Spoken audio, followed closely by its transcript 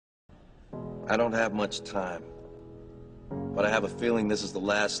I don't have much time, but I have a feeling this is the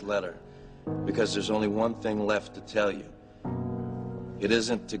last letter, because there's only one thing left to tell you. It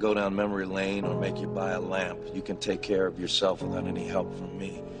isn't to go down memory lane or make you buy a lamp. You can take care of yourself without any help from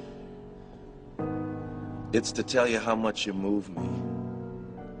me. It's to tell you how much you moved me,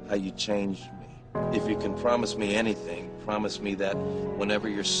 how you changed me. If you can promise me anything, promise me that whenever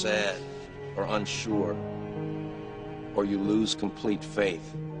you're sad or unsure, or you lose complete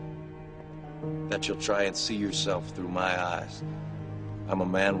faith, that you'll try and see yourself through my eyes. I'm a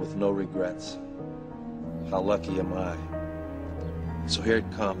man with no regrets. How lucky am I? So here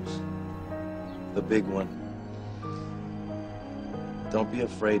it comes, the big one. Don't be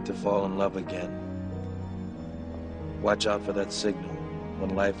afraid to fall in love again. Watch out for that signal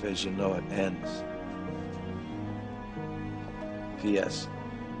when life as you know it ends. P.s.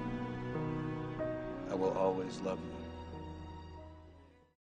 I will always love you.